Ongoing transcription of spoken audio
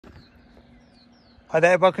Hi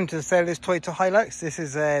there, welcome to the sale of this Toyota Hilux. This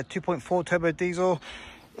is a 2.4 turbo diesel.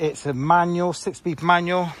 It's a manual, 6-speed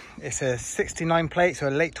manual. It's a 69 plate, so a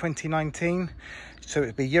late 2019. So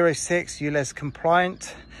it'd be Euro 6, ULEZ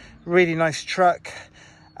compliant. Really nice truck,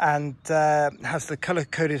 and has the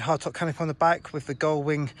colour-coded hardtop canopy on the back with the gull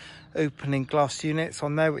wing opening glass units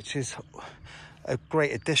on there, which is a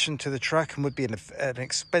great addition to the truck and would be an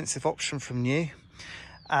expensive option from new.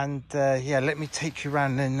 And yeah, let me take you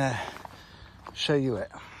around and show you it.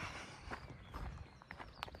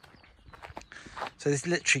 So this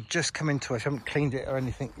literally just come into us. I haven't cleaned it or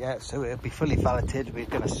anything yet, so it'll be fully valeted. We're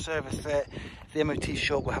going to service it. The MOT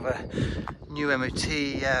shop will have a new MOT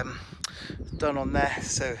done on there.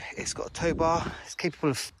 So it's got a tow bar. It's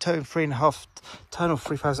capable of towing 3.5 ton or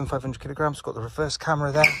 3,500 kilograms. It's got the reverse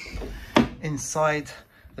camera there. Inside,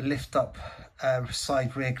 the lift up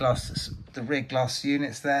side rear glass, the rear glass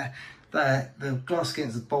units there. The glass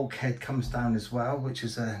against the bulkhead comes down as well, which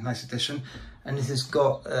is a nice addition. And this has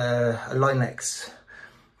got a Linex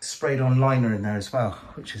sprayed on liner in there as well,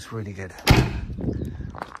 which is really good.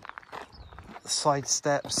 The side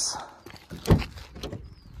steps,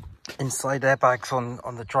 inside airbags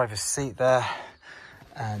on the driver's seat there,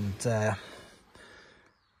 and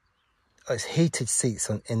it's heated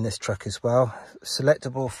seats in this truck as well.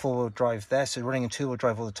 Selectable four-wheel drive there, so running in two-wheel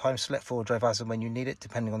drive all the time. Select four-wheel drive as and when you need it,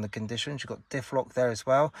 depending on the conditions. You've got diff lock there as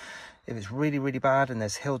well if it's really, really bad, and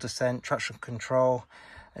there's hill descent, traction control,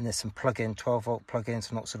 and there's some plug-in 12-volt plug-ins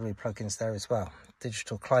and auxiliary plug-ins there as well.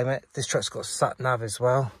 Digital climate. This truck's got sat nav as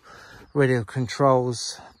well, radio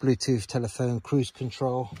controls, Bluetooth telephone, cruise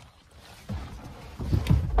control.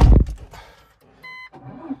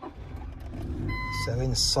 So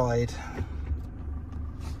inside,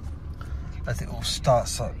 as it all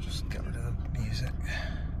starts up, just get rid of the music.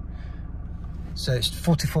 So it's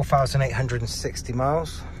 44,860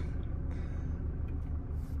 miles.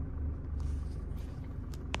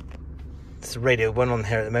 There's a radio one on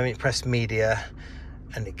here at the moment. You press media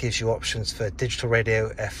and it gives you options for digital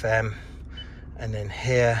radio, FM, and then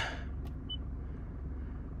here,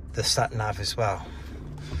 the sat nav as well.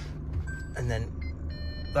 And then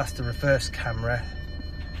that's the reverse camera.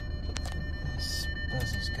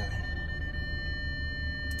 Where's this going?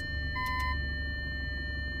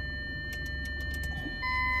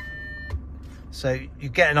 So you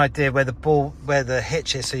get an idea where the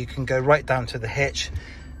hitch is, so you can go right down to the hitch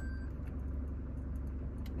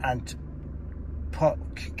and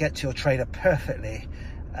get to your trailer perfectly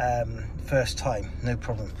first time, no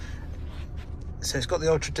problem. So it's got the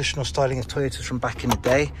old traditional styling of Toyotas from back in the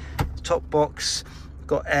day. The top box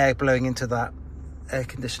got air blowing into that air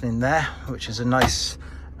conditioning there, which is a nice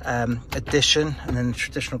addition, and then the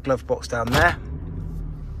traditional glove box down there.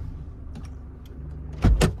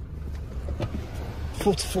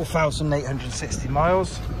 44,860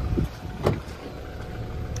 miles.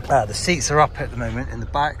 The seats are up at the moment in the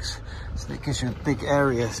backs, so it gives you a big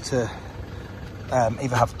area to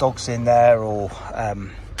either have dogs in there or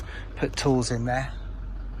put tools in there.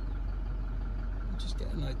 Just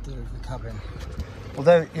get an idea of the cabin.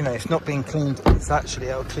 Although, you know, it's not being cleaned,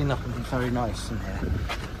 it'll clean up and be very nice in here.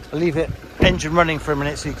 I'll leave it engine running for a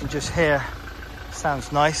minute so you can just hear.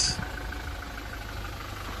 Sounds nice.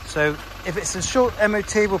 So if it's a short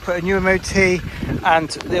MOT, we'll put a new MOT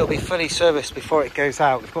and it'll be fully serviced before it goes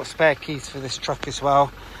out. We've got spare keys for this truck as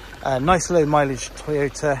well. Nice low mileage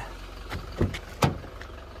Toyota.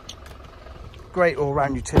 Great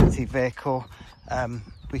all-round utility vehicle.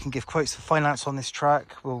 We can give quotes for finance on this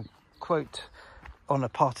truck. We'll quote on a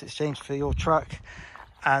part exchange for your truck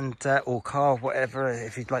and or car, whatever,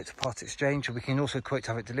 if you'd like to part exchange. We can also quote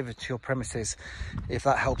to have it delivered to your premises if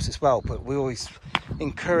that helps as well. But we always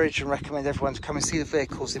encourage and recommend everyone to come and see the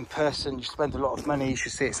vehicles in person. You spend a lot of money, you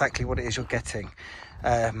should see exactly what it is you're getting.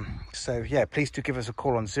 So yeah, please do give us a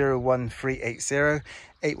call on 01380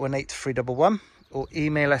 818 311 or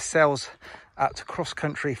email us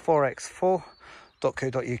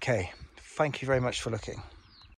sales@crosscountry4x4.co.uk. Thank you very much for looking.